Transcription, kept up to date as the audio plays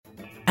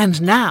And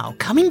now,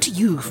 coming to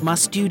you from our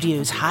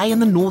studios high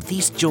in the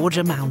northeast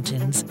Georgia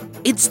mountains,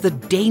 it's the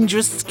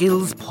Dangerous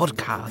Skills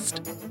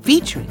Podcast,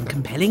 featuring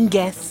compelling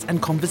guests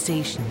and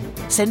conversation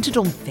centered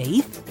on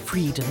faith,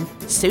 freedom,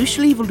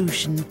 social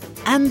evolution,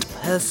 and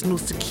personal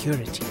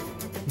security.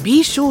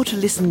 Be sure to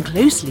listen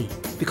closely,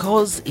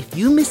 because if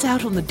you miss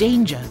out on the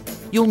danger,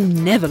 you'll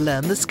never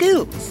learn the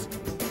skills.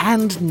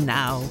 And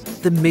now,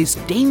 the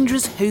most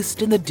dangerous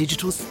host in the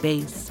digital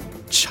space,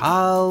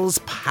 Charles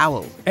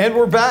Powell. And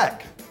we're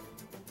back.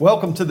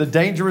 Welcome to the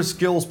Dangerous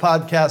Skills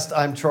Podcast.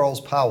 I'm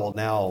Charles Powell.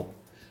 Now,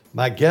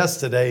 my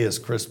guest today is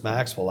Chris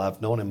Maxwell. I've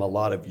known him a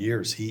lot of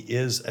years. He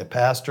is a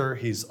pastor.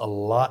 He's a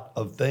lot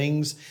of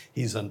things.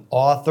 He's an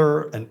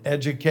author, an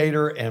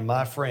educator, and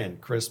my friend,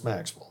 Chris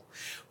Maxwell.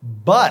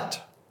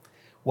 But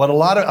a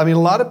lot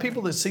of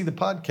people that see the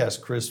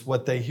podcast, Chris,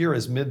 what they hear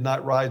is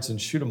midnight rides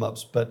and shoot 'em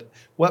ups. But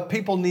what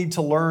people need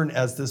to learn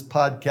as this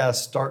podcast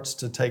starts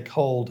to take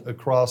hold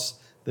across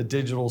the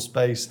digital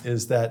space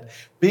is that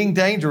being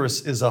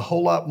dangerous is a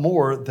whole lot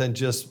more than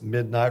just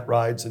midnight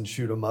rides and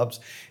shoot 'em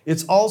ups.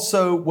 It's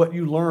also what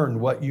you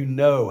learn, what you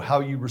know, how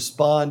you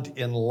respond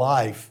in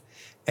life.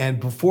 And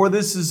before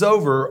this is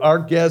over, our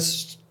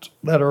guests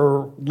that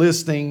are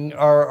listening,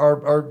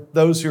 are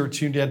those who are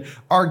tuned in,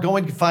 are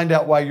going to find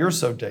out why you're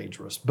so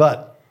dangerous.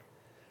 But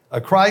a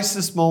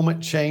crisis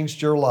moment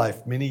changed your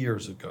life many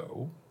years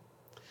ago.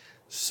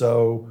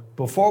 So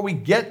before we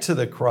get to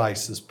the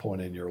crisis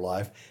point in your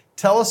life,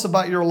 tell us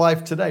about your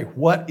life today.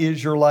 What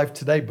is your life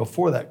today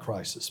before that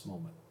crisis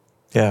moment?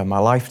 Yeah, my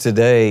life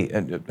today,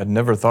 I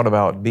never thought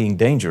about being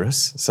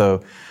dangerous.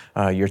 So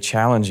you're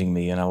challenging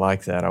me, and I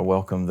like that. I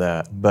welcome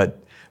that. But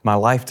my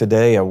life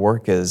today, I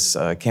work as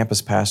a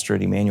campus pastor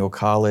at Emmanuel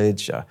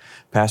College,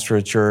 pastor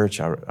a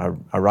church.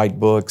 I write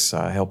books.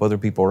 I help other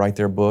people write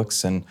their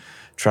books and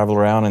travel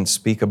around and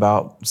speak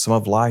about some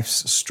of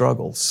life's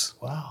struggles.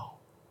 Wow.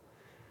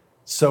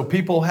 So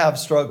people have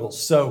struggles.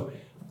 So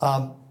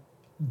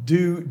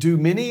do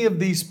many of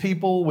these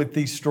people with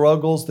these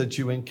struggles that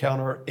you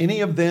encounter, are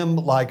any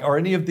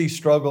of these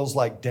struggles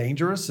like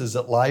dangerous? Is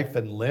it life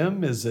and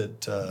limb? Is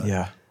it?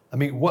 Yeah. I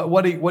mean,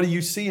 what do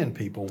you see in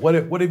people?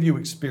 What have you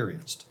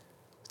experienced?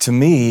 To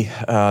me,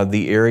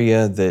 the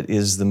area that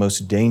is the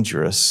most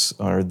dangerous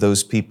are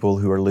those people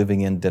who are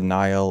living in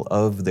denial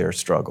of their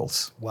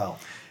struggles. Wow.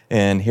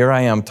 And here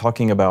I am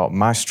talking about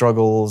my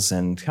struggles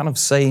and kind of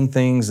saying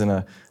things in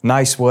a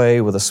nice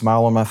way with a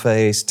smile on my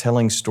face,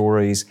 telling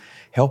stories,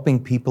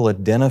 helping people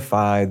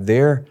identify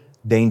their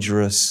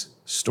dangerous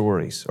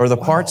stories, or the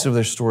parts of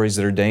their stories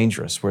that are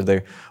dangerous, where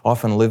they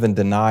often live in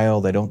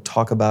denial, they don't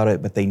talk about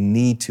it, but they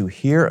need to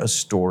hear a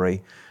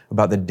story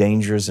about the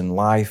dangers in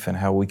life and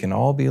how we can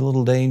all be a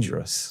little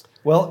dangerous.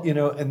 Well,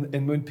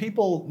 and when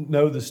people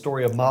know the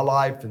story of my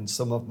life and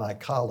some of my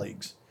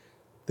colleagues,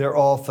 they're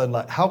often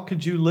like, how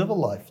could you live a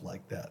life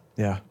like that?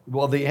 Yeah.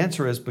 Well, the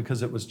answer is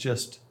because it was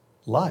just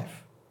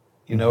life.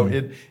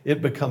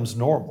 It becomes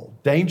normal.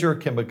 Danger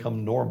can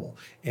become normal,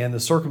 and the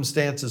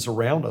circumstances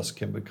around us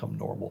can become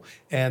normal.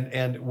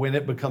 And when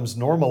it becomes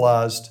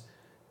normalized,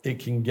 it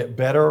can get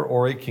better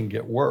or it can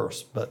get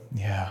worse. But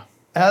yeah,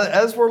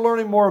 as we're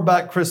learning more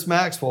about Chris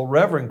Maxwell,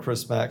 Reverend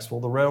Chris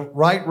Maxwell, the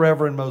Right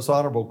Reverend Most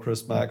Honorable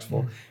Chris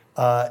Maxwell,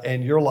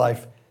 and your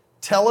life,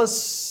 tell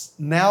us,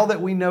 now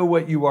that we know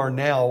what you are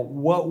now,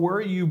 what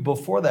were you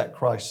before that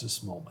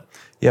crisis moment?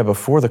 Yeah,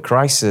 before the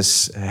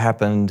crisis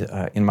happened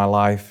in my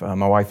life,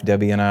 my wife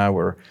Debbie and I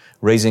were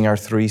raising our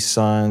 3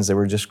 sons. They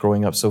were just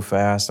growing up so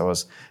fast. I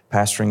was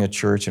pastoring a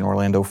church in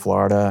Orlando,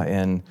 Florida,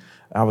 and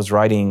I was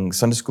writing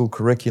Sunday school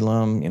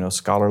curriculum,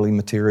 scholarly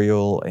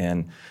material,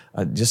 and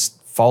just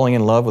falling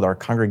in love with our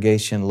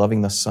congregation,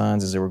 loving the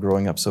sons as they were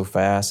growing up so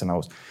fast. And I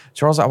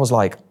was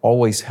like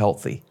always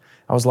healthy.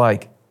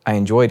 I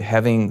enjoyed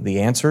having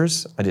the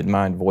answers. I didn't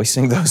mind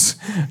voicing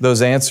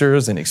those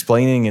answers and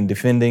explaining and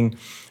defending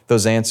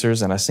those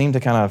answers, and I seemed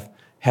to kind of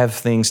have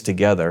things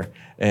together.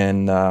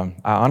 And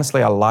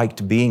I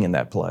liked being in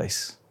that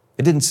place.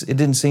 It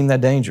didn't seem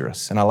that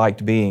dangerous, and I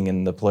liked being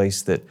in the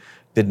place that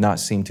did not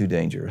seem too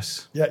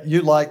dangerous. Yeah,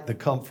 you liked the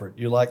comfort.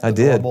 You liked the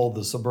normal,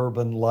 the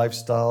suburban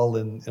lifestyle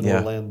in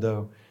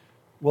Orlando.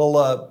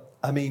 Well,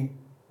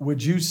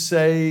 would you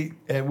say,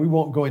 and we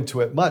won't go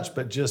into it much,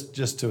 but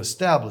just to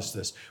establish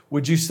this,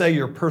 would you say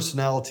your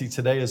personality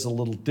today is a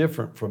little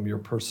different from your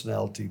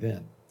personality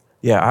then?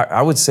 Yeah,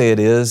 I would say it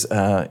is,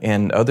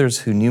 and others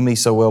who knew me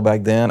so well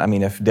back then,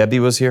 if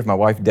my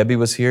wife Debbie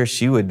was here,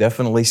 she would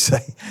definitely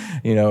say,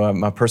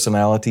 my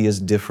personality is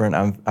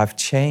different. I've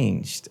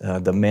changed.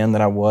 The man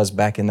that I was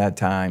back in that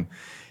time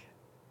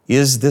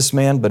is this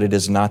man, but it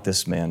is not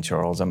this man,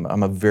 Charles.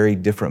 I'm a very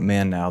different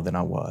man now than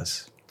I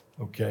was.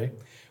 Okay.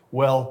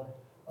 Well,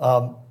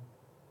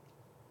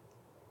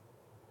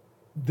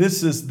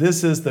 this is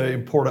the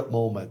important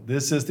moment.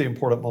 This is the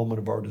important moment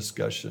of our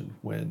discussion,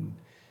 when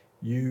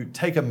you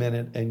take a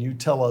minute and you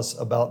tell us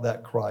about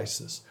that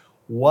crisis.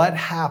 What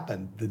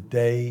happened the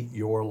day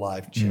your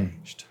life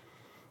changed?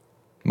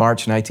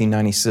 March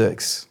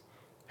 1996.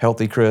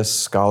 Healthy Chris,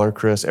 scholar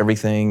Chris,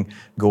 everything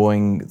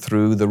going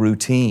through the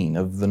routine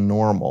of the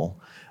normal.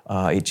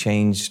 It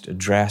changed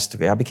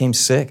drastically. I became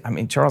sick. I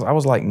mean, Charles, I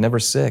was like never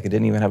sick. I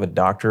didn't even have a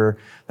doctor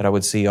that I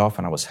would see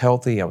often. I was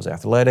healthy. I was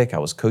athletic. I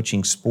was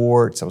coaching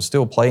sports. I was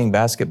still playing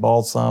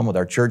basketball some with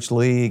our church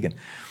league and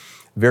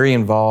very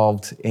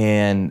involved.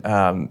 And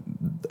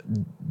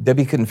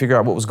Debbie couldn't figure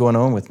out what was going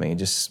on with me.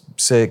 Just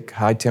sick,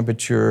 high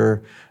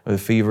temperature, a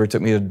fever.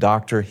 Took me to the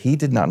doctor. He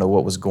did not know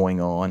what was going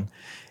on.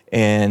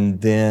 And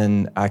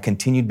then I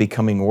continued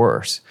becoming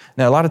worse.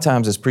 Now, a lot of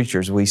times as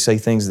preachers, we say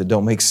things that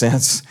don't make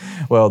sense.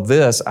 Well,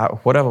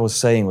 what I was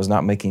saying was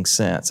not making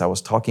sense. I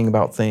was talking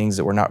about things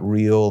that were not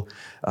real,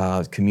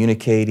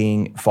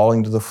 communicating,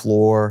 falling to the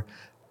floor,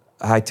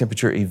 high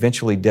temperature.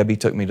 Eventually, Debbie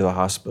took me to the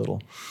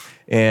hospital.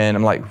 And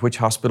I'm like, which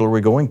hospital are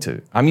we going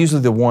to? I'm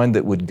usually the one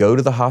that would go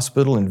to the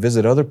hospital and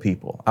visit other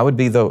people. I would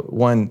be the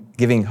one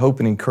giving hope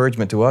and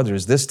encouragement to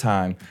others. This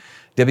time,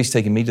 Debbie's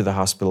taking me to the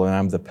hospital and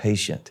I'm the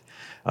patient.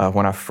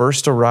 When I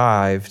first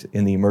arrived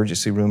in the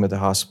emergency room at the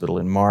hospital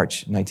in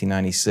March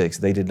 1996,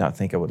 they did not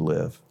think I would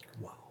live.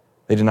 Wow.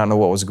 They did not know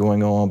what was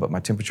going on, but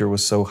my temperature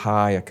was so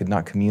high I could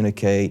not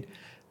communicate,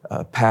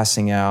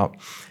 passing out.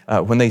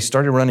 When they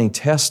started running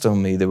tests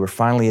on me, they were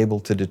finally able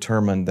to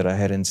determine that I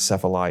had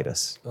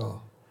encephalitis.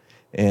 Oh.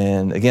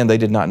 And again, they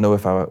did not know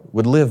if I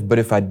would live, but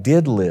if I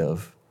did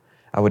live,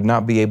 I would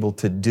not be able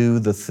to do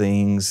the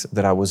things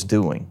that I was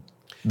doing.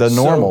 The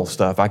normal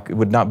stuff, I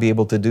would not be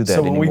able to do that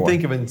anymore. So when we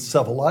think of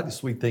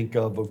encephalitis, we think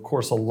of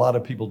course, a lot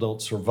of people don't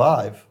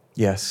survive.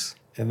 Yes.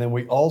 And then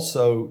we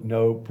also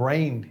know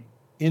brain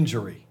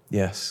injury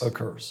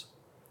occurs.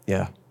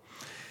 Yeah.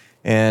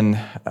 And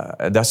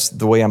that's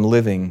the way I'm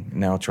living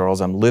now,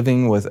 Charles. I'm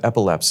living with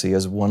epilepsy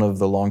as one of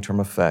the long-term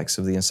effects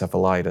of the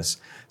encephalitis.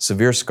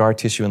 Severe scar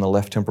tissue in the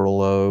left temporal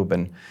lobe.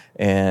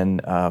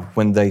 And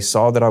when they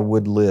saw that I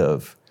would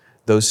live,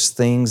 those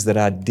things that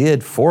I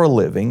did for a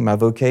living, my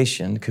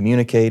vocation,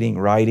 communicating,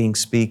 writing,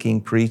 speaking,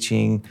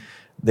 preaching,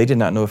 they did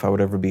not know if I would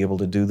ever be able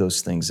to do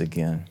those things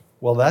again.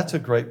 Well, that's a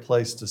great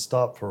place to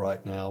stop for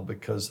right now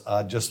because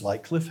I just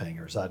like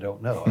cliffhangers. I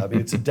don't know. I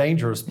mean, it's a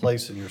dangerous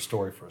place in your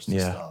story for us to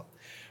stop.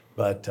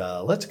 But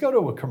let's go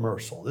to a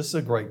commercial. This is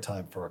a great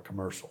time for a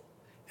commercial.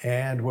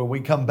 And when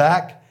we come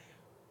back,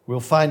 we'll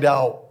find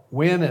out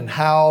when and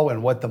how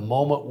and what the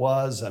moment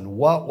was and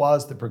what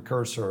was the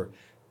precursor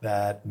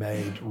that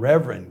made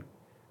Reverend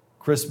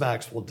Chris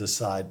Maxwell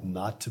decide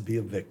not to be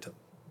a victim.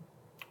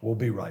 We'll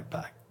be right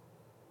back.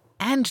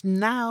 And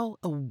now,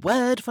 a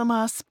word from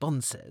our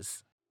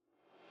sponsors.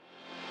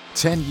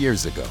 10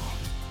 years ago,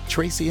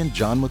 Tracy and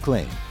John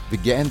McClain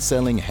began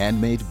selling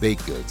handmade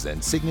baked goods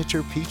and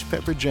signature peach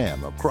pepper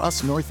jam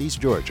across Northeast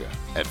Georgia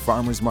at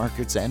farmers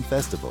markets and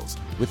festivals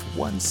with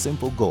one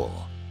simple goal: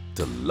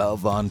 to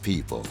love on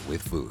people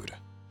with food.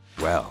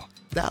 Well,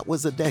 that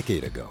was a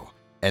decade ago.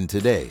 And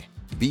today,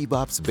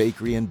 Bebop's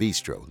Bakery and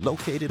Bistro,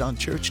 located on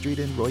Church Street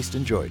in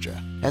Royston,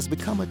 Georgia, has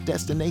become a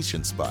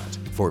destination spot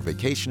for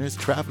vacationers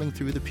traveling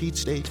through the Peach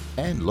State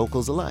and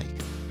locals alike.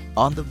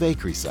 On the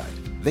bakery side,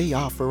 they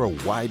offer a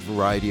wide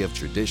variety of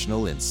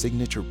traditional and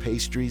signature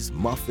pastries,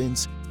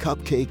 muffins,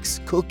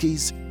 cupcakes,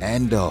 cookies,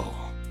 and dough.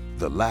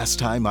 The last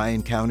time I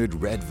encountered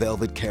red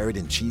velvet carrot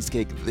and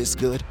cheesecake this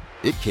good,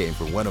 it came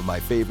from one of my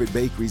favorite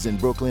bakeries in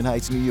Brooklyn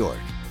Heights, New York.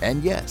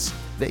 And yes,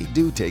 they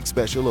do take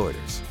special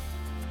orders.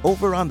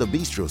 Over on the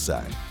bistro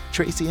side,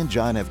 Tracy and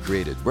John have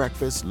created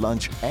breakfast,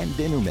 lunch, and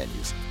dinner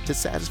menus to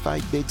satisfy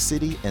big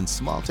city and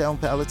small town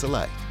palates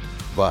alike.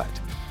 But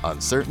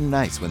on certain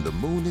nights when the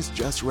moon is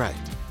just right,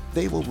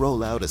 they will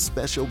roll out a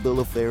special bill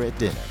of fare at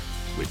dinner,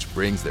 which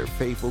brings their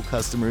faithful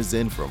customers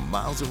in from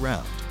miles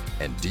around.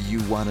 And do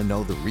you want to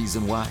know the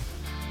reason why?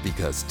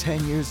 Because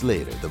 10 years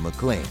later, the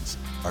McClains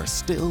are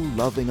still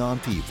loving on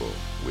people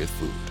with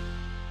food.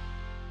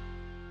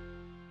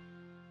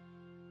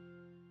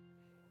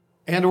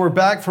 And we're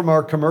back from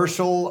our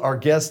commercial. Our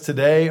guest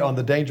today on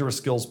the Dangerous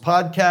Skills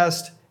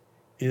podcast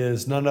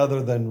is none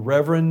other than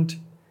Reverend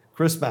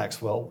Chris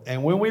Maxwell.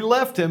 And when we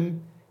left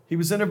him, he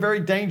was in a very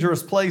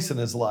dangerous place in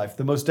his life,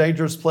 the most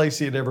dangerous place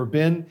he had ever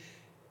been.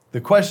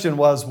 The question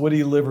was, would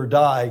he live or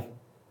die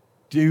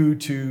due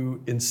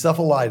to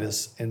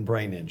encephalitis and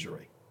brain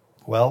injury?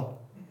 Well,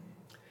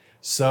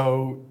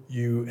 so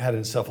you had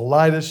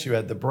encephalitis, you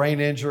had the brain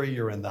injury,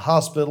 you're in the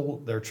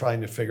hospital, they're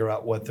trying to figure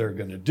out what they're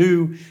going to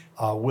do.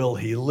 Will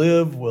he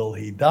live? Will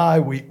he die?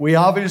 We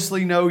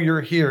obviously know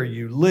you're here,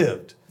 you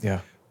lived. Yeah.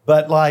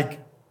 But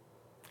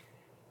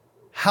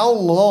how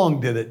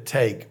long did it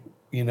take?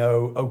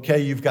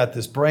 Okay, you've got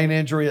this brain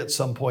injury, at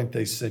some point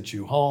they sent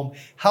you home.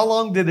 How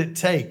long did it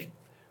take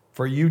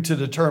for you to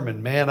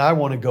determine, man, I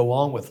want to go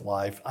on with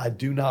life. I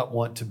do not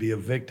want to be a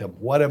victim.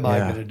 What am I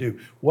going to do?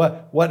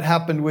 What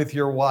happened with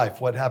your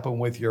wife? What happened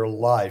with your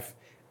life?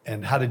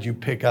 And how did you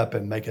pick up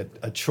and make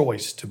a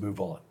choice to move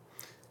on?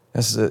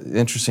 That's an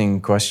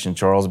interesting question,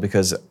 Charles,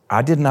 because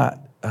I did not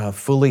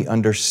fully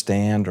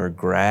understand or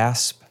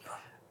grasp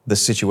the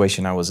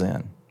situation I was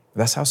in.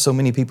 That's how so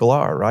many people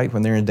are, right?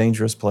 When they're in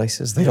dangerous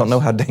places, they don't know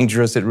how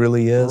dangerous it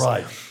really is.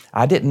 Right.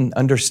 I didn't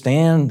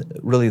understand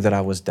really that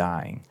I was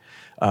dying.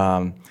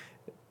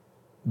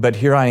 But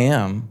here I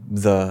am,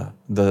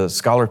 the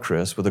scholar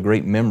Chris with a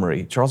great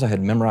memory. Charles, I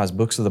had memorized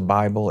books of the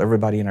Bible,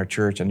 everybody in our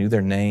church, I knew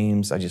their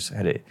names. I just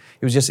had it.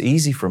 It was just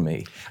easy for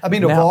me. I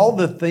mean, of all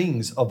the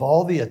things, of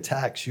all the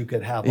attacks you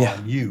could have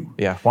on you.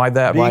 Yeah, why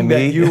that? Being Why me?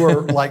 that you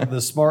were like the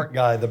smart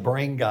guy, the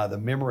brain guy, the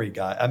memory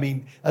guy. I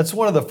mean, that's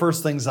one of the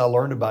first things I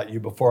learned about you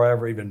before I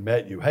ever even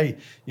met you. Hey,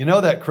 you know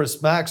that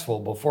Chris Maxwell,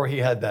 before he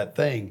had that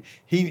thing,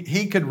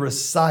 he could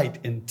recite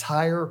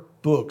entire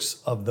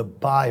books of the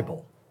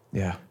Bible.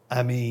 Yeah.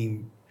 I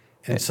mean,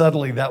 and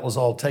suddenly that was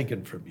all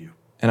taken from you.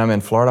 And I'm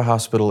in Florida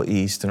Hospital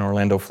East in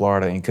Orlando,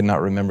 Florida, and could not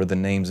remember the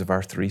names of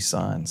our 3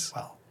 sons.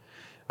 Wow.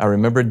 I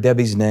remembered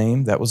Debbie's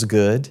name. That was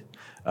good.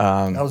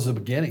 That was the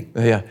beginning.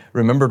 Yeah.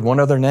 Remembered one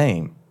other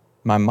name.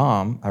 My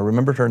mom, I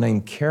remembered her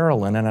name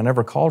Carolyn, and I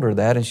never called her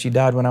that, and she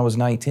died when I was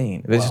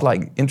 19. It was just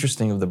like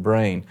interesting of the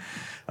brain.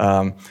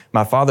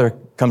 My father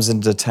comes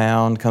into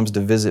town, comes to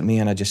visit me,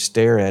 and I just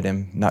stare at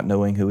him, not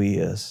knowing who he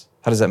is.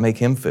 How does that make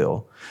him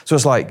feel? So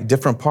it's like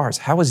different parts.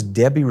 How is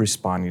Debbie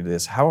responding to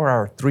this? How are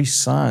our 3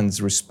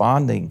 sons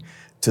responding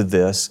to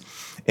this?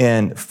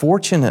 And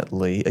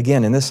fortunately,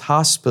 again, in this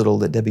hospital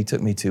that Debbie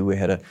took me to, we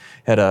had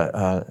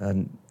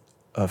a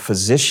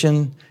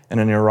physician and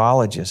a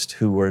neurologist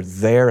who were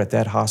there at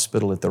that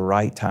hospital at the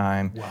right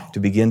time to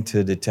begin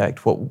to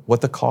detect what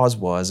the cause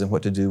was and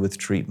what to do with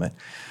treatment.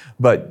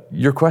 But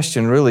your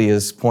question really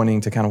is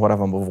pointing to kind of what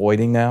I'm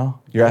avoiding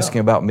now. You're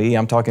asking about me.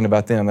 I'm talking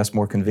about them. That's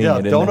more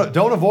convenient.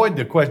 Don't avoid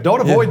the question.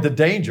 Don't avoid the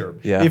danger.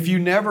 Yeah. If you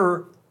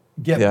never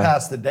get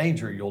past the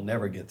danger, you'll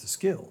never get the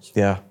skills.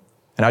 Yeah.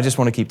 And I just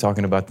want to keep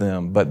talking about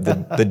them. But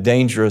the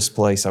dangerous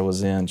place I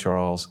was in,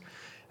 Charles,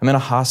 I'm in a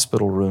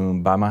hospital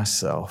room by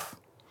myself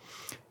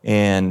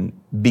and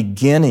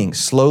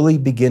slowly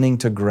beginning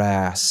to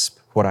grasp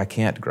what I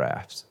can't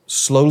grasp,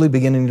 slowly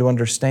beginning to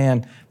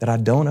understand that I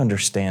don't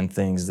understand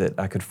things that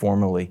I could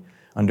formerly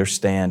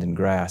understand and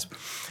grasp.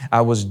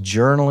 I was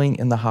journaling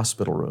in the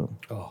hospital room,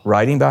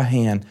 writing by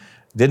hand,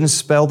 didn't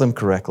spell them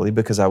correctly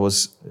because I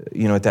was,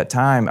 at that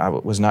time, I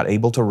was not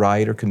able to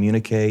write or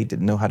communicate,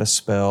 didn't know how to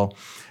spell,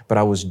 but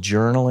I was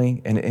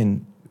journaling,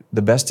 and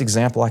the best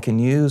example I can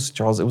use,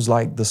 Charles, it was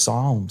like the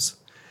Psalms.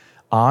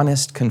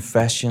 Honest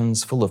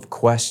confessions, full of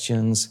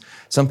questions.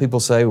 Some people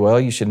say, well,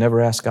 you should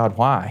never ask God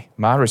why.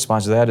 My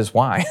response to that is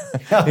why?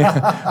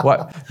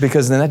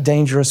 Because in that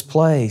dangerous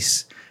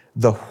place,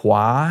 the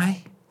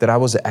why that I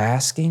was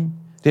asking,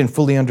 didn't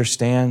fully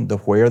understand the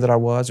where that I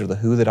was or the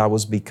who that I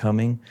was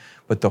becoming,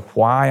 but the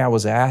why I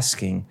was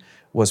asking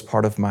was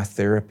part of my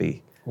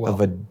therapy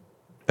of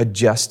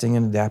adjusting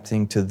and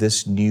adapting to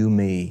this new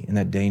me in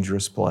that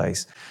dangerous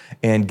place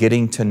and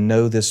getting to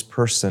know this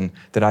person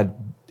that I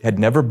had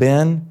never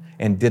been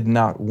and did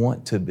not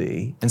want to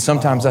be. And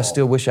sometimes I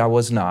still wish I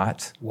was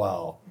not.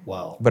 Wow.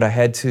 But I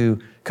had to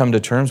come to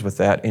terms with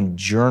that in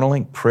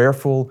journaling,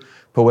 prayerful,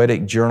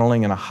 poetic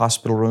journaling in a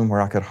hospital room where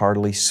I could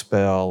hardly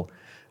spell.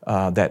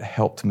 That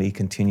helped me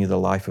continue the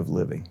life of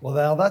living. Well,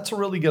 now that's a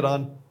really good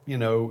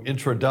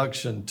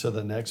introduction to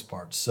the next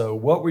part. So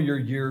what were your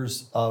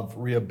years of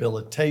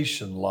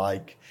rehabilitation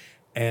like,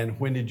 and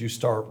when did you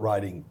start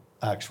writing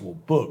actual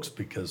books?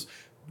 Because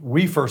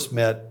we first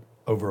met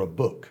over a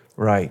book.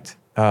 Right.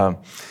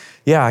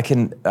 I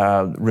can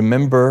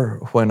remember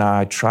when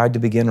I tried to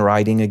begin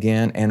writing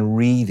again and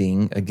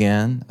reading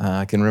again.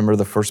 I can remember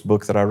the first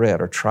book that I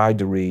read or tried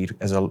to read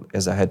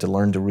as I had to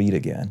learn to read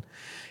again.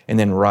 And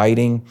then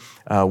writing,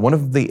 one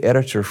of the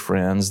editor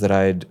friends that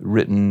I had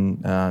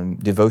written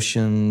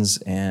devotions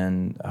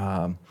and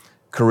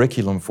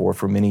curriculum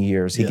for many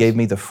years, he gave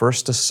me the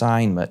first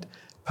assignment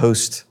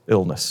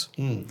post-illness.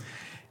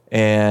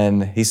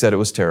 And he said it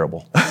was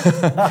terrible.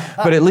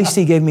 But at least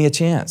he gave me a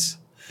chance.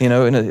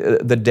 And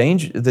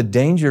the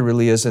danger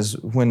really is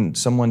when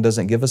someone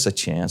doesn't give us a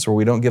chance or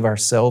we don't give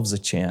ourselves a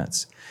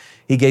chance.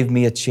 He gave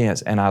me a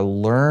chance, and I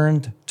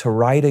learned to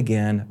write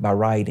again by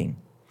writing.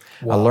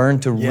 Wow. I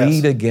learned to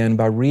read again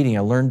by reading. I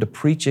learned to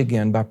preach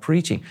again by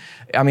preaching.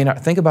 I mean,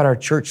 think about our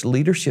church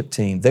leadership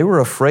team. They were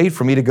afraid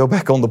for me to go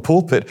back on the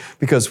pulpit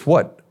because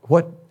what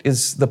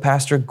is the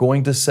pastor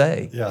going to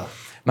say? Yeah.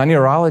 My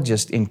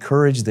neurologist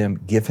encouraged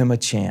them, give him a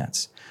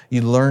chance.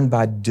 You learn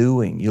by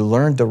doing. You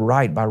learn to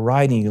write by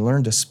writing. You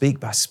learn to speak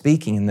by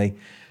speaking. And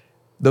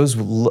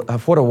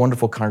what a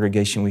wonderful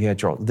congregation we had,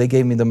 Charles. They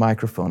gave me the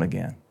microphone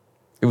again.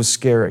 It was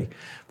scary,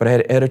 but I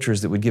had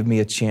editors that would give me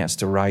a chance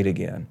to write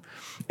again.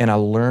 And I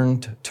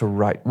learned to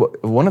write.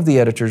 One of the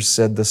editors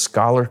said the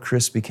scholar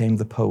Chris became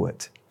the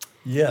poet.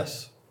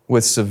 Yes.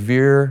 With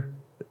severe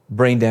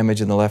brain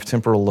damage in the left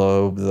temporal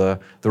lobe, the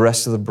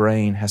rest of the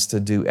brain has to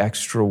do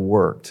extra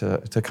work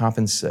to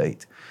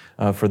compensate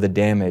for the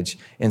damage.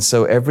 And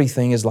so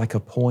everything is like a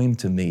poem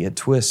to me. It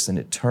twists and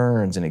it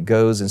turns and it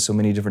goes in so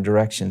many different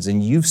directions.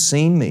 And you've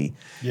seen me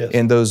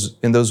in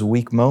those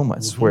weak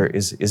moments where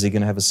is he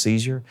going to have a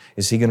seizure?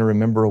 Is he going to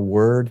remember a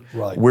word?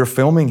 Right. We're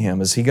filming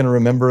him. Is he going to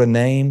remember a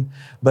name?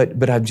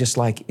 But I'm just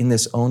like in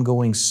this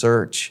ongoing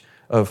search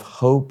of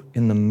hope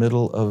in the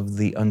middle of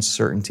the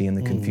uncertainty and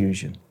the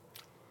confusion.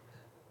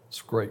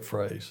 It's a great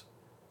phrase.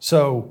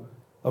 So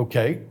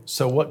Okay,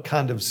 so what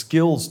kind of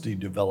skills do you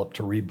develop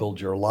to rebuild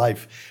your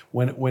life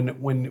when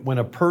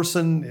a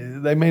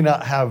person, they may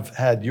not have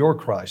had your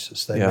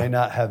crisis, they may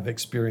not have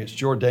experienced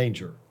your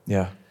danger,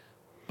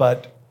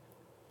 but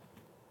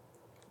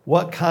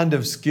what kind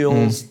of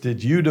skills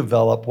did you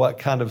develop? What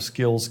kind of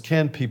skills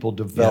can people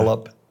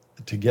develop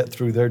to get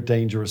through their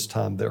dangerous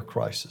time, their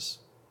crisis?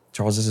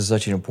 Charles, this is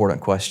such an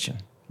important question.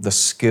 The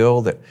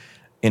skill that,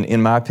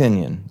 in my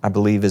opinion, I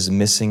believe is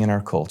missing in our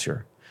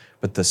culture,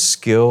 but the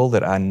skill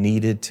that I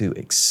needed to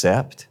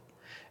accept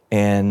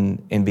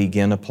and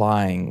begin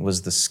applying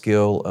was the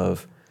skill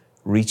of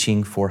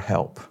reaching for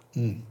help,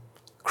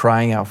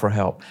 crying out for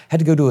help. I had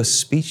to go to a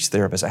speech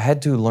therapist. I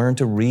had to learn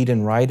to read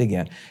and write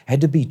again. I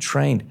had to be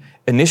trained.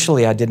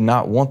 Initially, I did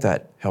not want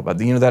that help.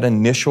 You know, that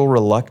initial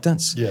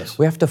reluctance? Yes.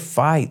 We have to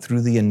fight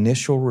through the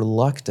initial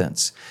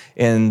reluctance.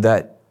 And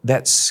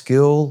that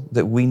skill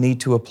that we need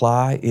to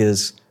apply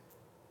is,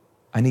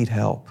 I need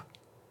help.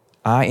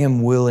 I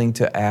am willing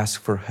to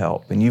ask for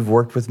help. And you've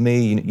worked with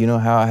me, you know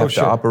how I have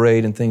to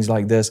operate and things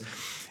like this.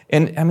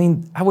 And I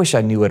mean, I wish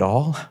I knew it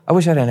all. I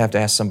wish I didn't have to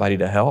ask somebody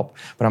to help.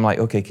 But I'm like,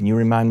 okay, can you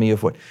remind me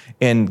of what?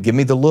 And give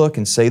me the look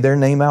and say their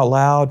name out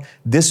loud.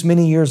 This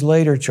many years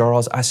later,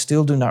 Charles, I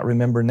still do not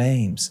remember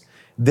names.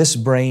 This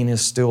brain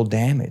is still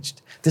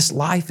damaged. This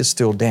life is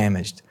still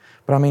damaged.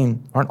 But I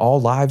mean, aren't all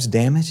lives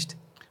damaged?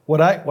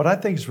 What I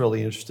think is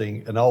really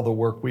interesting in all the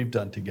work we've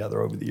done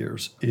together over the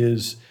years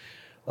is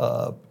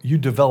you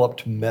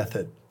developed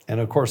method.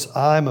 And of course,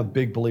 I'm a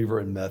big believer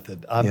in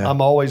method.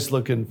 I'm always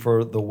looking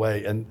for the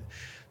way. And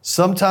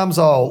sometimes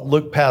I'll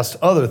look past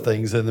other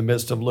things in the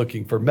midst of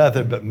looking for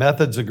method, but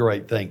method's a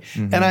great thing.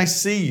 And I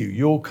see you.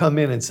 You'll come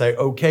in and say,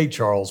 okay,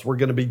 Charles, we're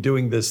going to be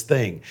doing this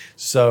thing.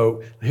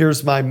 So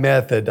here's my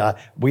method.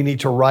 We need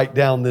to write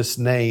down this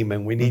name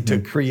and we need to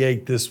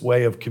create this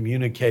way of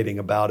communicating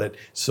about it.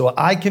 So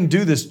I can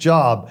do this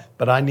job,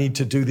 but I need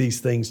to do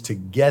these things to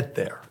get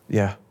there.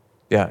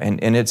 Yeah,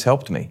 and it's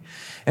helped me.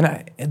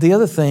 And the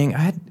other thing,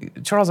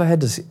 Charles, I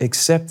had to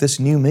accept this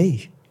new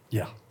me.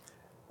 Yeah.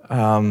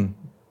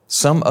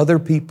 Some other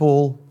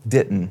people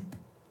didn't.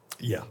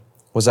 Yeah.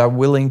 Was I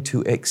willing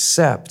to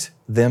accept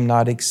them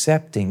not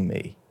accepting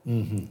me?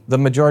 The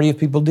majority of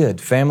people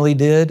did. Family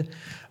did.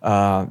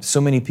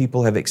 So many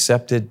people have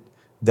accepted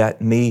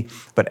that me,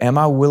 but am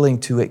I willing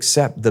to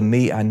accept the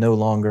me I no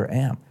longer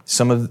am?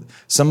 Some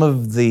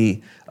of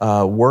the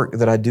work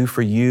that I do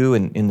for you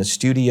in the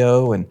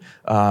studio, and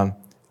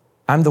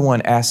I'm the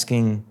one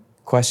asking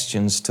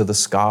questions to the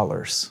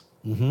scholars.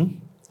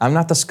 I'm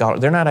not the scholar.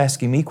 They're not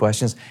asking me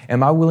questions.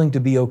 Am I willing to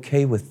be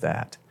okay with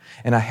that?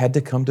 And I had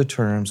to come to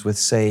terms with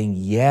saying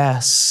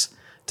yes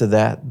to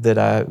that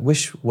I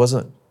wish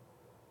wasn't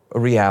a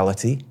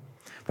reality,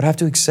 but I have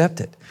to accept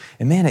it.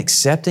 And man,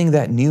 accepting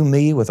that new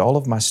me with all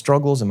of my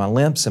struggles and my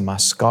limps and my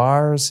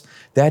scars,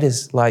 that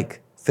is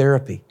like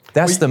therapy.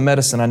 That's the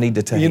medicine I need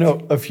to take. You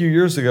know, a few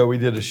years ago, we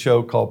did a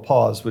show called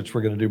Pause, which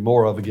we're going to do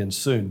more of again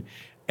soon.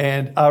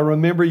 And I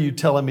remember you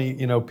telling me,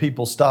 you know,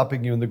 people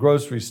stopping you in the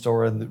grocery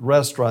store and the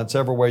restaurants,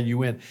 everywhere you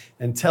went,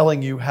 and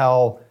telling you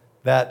how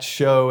that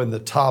show and the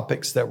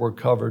topics that were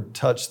covered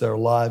touched their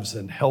lives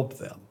and helped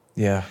them.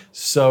 Yeah.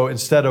 So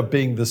instead of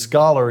being the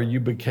scholar, you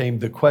became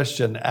the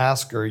question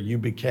asker, you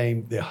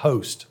became the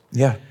host.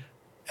 Yeah.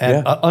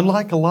 And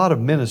unlike a lot of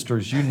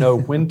ministers, you know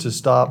when to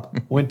stop,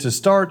 when to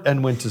start,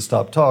 and when to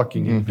stop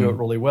talking. You do it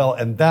really well.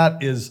 And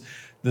that is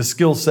the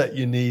skill set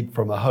you need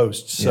from a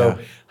host. So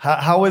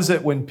how is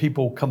it when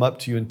people come up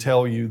to you and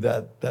tell you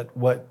that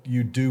what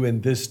you do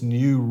in this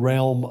new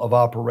realm of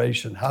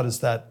operation, how does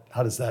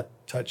that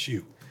touch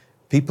you?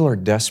 People are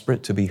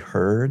desperate to be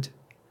heard.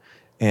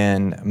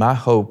 And my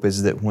hope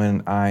is that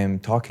when I am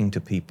talking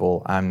to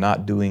people, I'm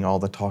not doing all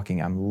the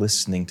talking, I'm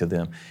listening to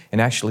them and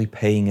actually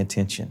paying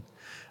attention.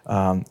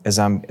 As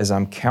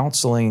I'm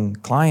counseling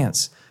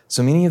clients,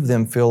 so many of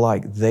them feel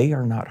like they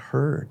are not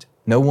heard.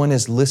 No one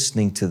is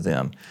listening to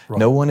them. Right.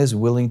 No one is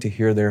willing to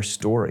hear their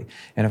story.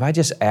 And if I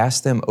just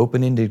ask them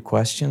open-ended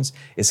questions,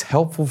 it's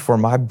helpful for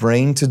my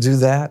brain to do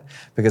that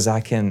because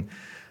I can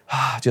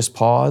just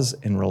pause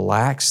and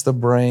relax the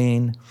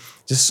brain,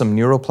 just some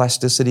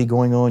neuroplasticity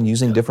going on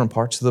using different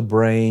parts of the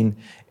brain,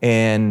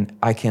 and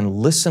I can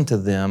listen to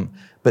them,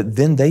 but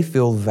then they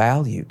feel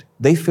valued.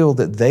 They feel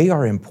that they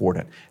are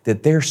important,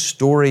 that their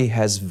story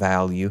has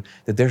value,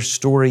 that their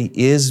story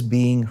is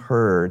being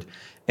heard,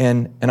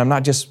 and I'm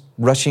not just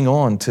rushing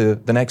on to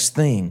the next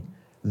thing.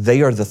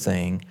 They are the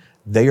thing.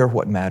 They are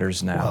what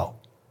matters now. Wow.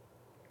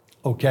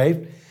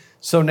 Okay.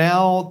 So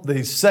now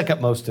the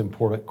second most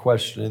important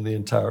question in the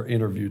entire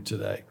interview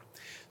today.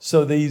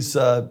 So these,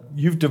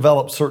 you've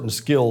developed certain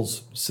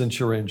skills since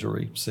your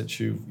injury, since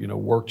you've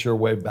worked your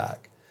way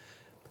back.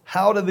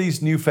 How do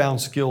these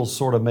newfound skills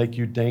sort of make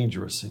you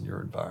dangerous in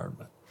your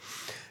environment?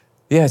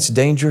 Yeah, it's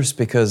dangerous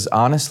because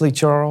honestly,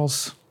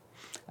 Charles,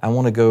 I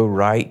want to go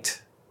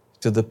right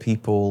to the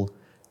people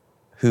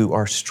who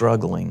are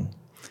struggling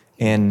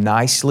and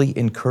nicely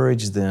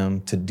encourage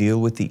them to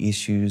deal with the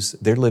issues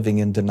they're living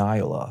in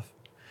denial of.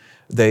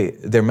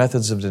 Their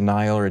methods of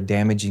denial are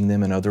damaging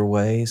them in other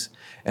ways.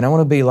 And I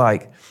want to be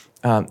like,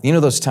 You know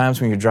those times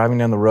when you're driving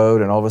down the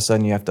road and all of a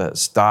sudden you have to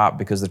stop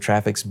because the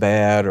traffic's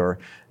bad, or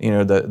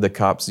the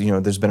cops,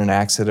 there's been an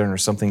accident or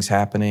something's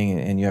happening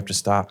and you have to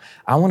stop.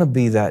 I want to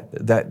be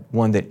that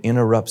one that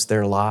interrupts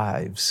their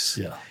lives.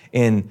 Yeah.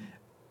 And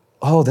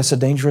that's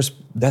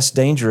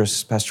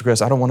dangerous, Pastor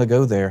Chris. I don't want to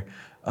go there.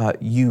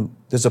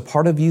 There's a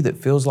part of you that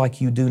feels like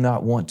you do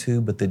not want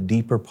to, but the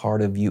deeper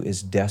part of you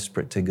is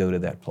desperate to go to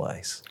that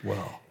place.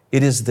 Wow.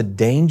 It is the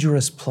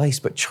dangerous place,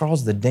 but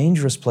Charles, the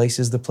dangerous place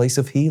is the place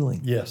of healing.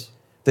 Yes.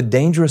 The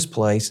dangerous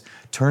place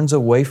turns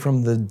away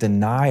from the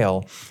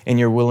denial, and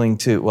you're willing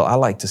to, I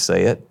like to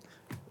say it,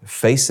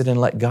 face it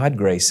and let God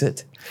grace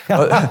it.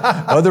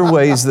 Other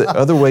ways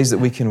that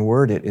we can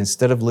word it,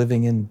 instead of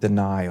living in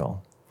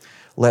denial,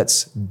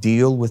 let's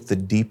deal with the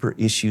deeper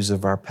issues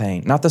of our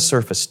pain. Not the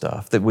surface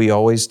stuff that we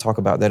always talk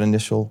about, that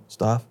initial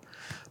stuff,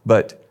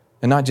 and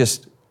not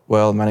just,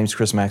 my name's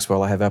Chris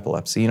Maxwell, I have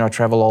epilepsy. I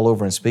travel all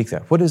over and speak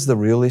that. What is the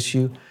real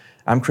issue?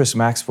 I'm Chris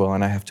Maxwell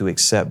and I have to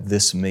accept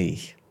this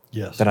me.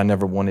 Yes. That I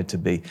never wanted to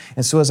be.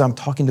 And so as I'm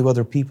talking to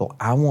other people,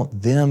 I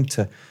want them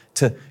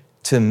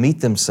to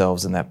meet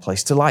themselves in that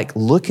place, to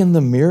look in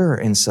the mirror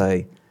and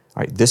say,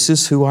 all right, this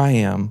is who I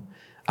am.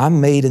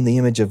 I'm made in the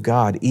image of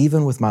God,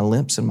 even with my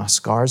limps and my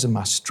scars and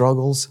my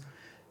struggles.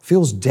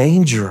 Feels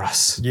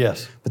dangerous.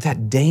 Yes. But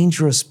that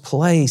dangerous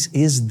place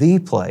is the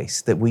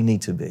place that we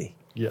need to be.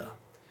 Yeah.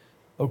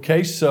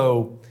 Okay,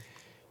 so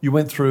you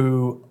went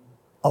through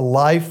a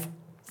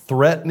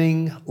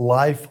life-threatening,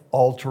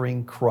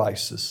 life-altering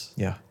crisis.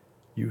 Yeah.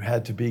 You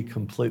had to be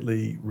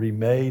completely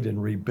remade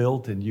and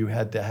rebuilt, and you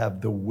had to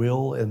have the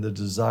will and the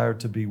desire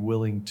to be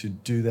willing to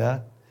do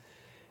that.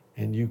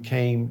 And you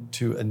came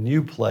to a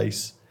new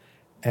place,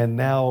 and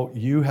now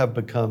you have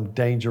become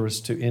dangerous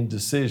to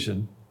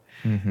indecision,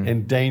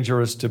 and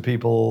dangerous to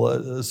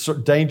people,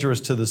 dangerous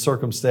to the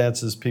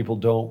circumstances people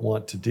don't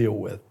want to deal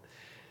with.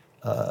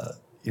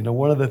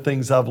 One of the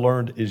things I've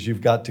learned is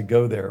you've got to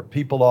go there.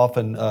 People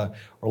often are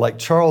like,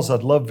 Charles,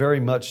 I'd love very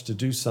much to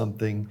do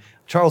something.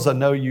 Charles, I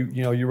know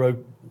you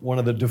wrote one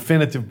of the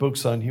definitive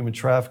books on human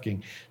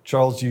trafficking.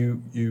 Charles,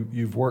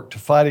 you've worked to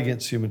fight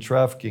against human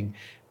trafficking,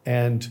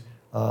 and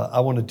I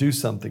want to do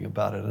something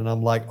about it. And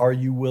I'm like, are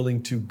you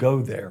willing to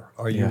go there?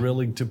 Are you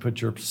willing to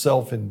put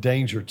yourself in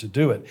danger to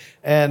do it?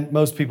 And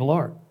most people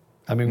aren't.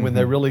 I mean, when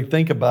they really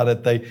think about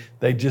it,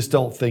 they just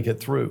don't think it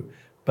through.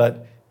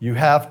 But you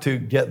have to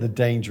get the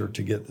danger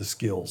to get the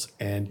skills.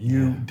 And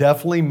you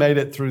definitely made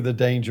it through the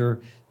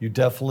danger. You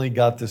definitely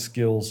got the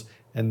skills.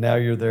 And now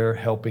you're there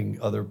helping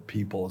other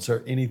people. Is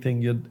there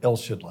anything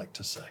else you'd like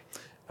to say?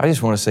 I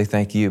just want to say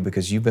thank you,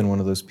 because you've been one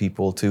of those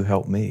people to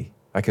help me.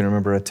 I can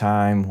remember a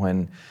time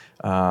when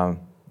I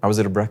was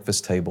at a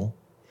breakfast table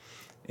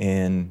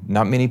and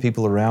not many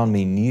people around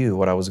me knew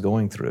what I was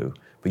going through,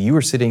 but you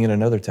were sitting at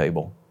another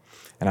table.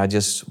 And I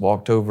just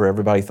walked over.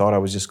 Everybody thought I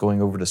was just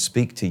going over to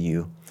speak to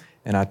you.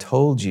 And I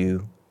told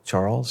you,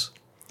 Charles,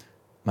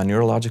 my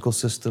neurological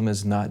system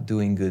is not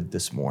doing good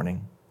this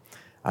morning.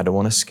 I don't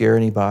want to scare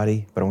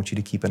anybody, but I want you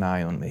to keep an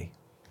eye on me.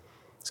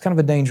 It's kind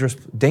of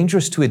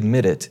dangerous to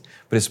admit it,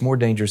 but it's more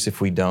dangerous if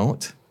we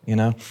don't,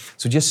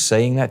 So just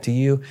saying that to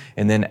you,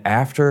 and then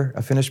after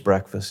I finished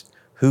breakfast,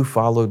 who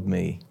followed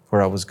me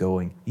where I was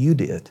going? You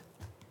did.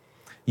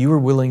 You were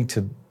willing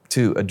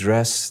to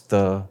address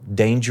the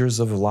dangers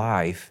of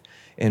life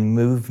and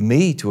move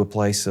me to a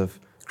place of,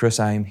 Chris,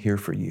 I am here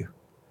for you.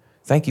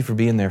 Thank you for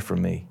being there for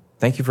me.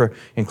 Thank you for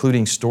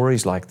including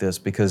stories like this,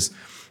 because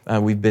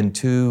we've been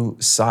too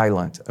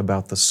silent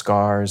about the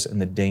scars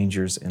and the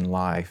dangers in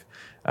life.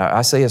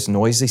 I say it's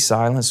noisy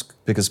silence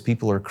because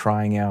people are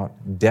crying out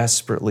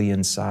desperately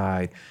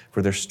inside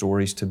for their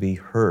stories to be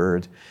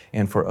heard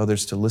and for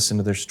others to listen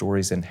to their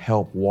stories and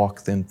help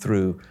walk them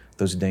through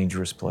those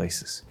dangerous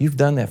places. You've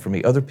done that for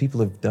me. Other people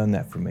have done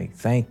that for me.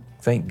 Thank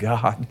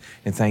God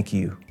and thank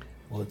you.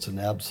 Well, it's an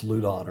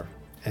absolute honor.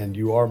 And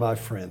you are my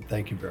friend.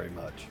 Thank you very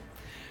much.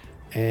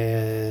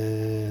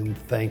 And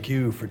thank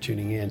you for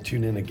tuning in.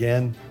 Tune in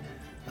again.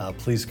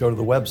 Please go to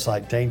the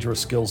website,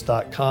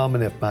 dangerousskills.com.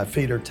 And if my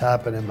feet are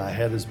tapping and my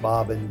head is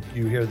bobbing,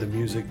 you hear the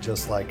music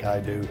just like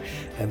I do.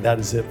 And that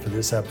is it for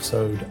this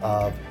episode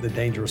of the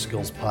Dangerous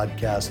Skills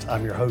Podcast.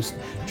 I'm your host,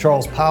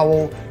 Charles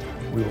Powell.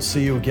 We will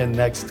see you again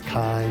next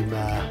time.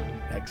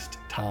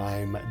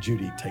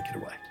 Judy, take it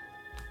away.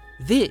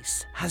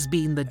 This has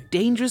been the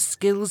Dangerous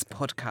Skills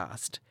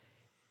Podcast.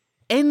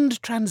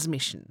 End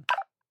transmission.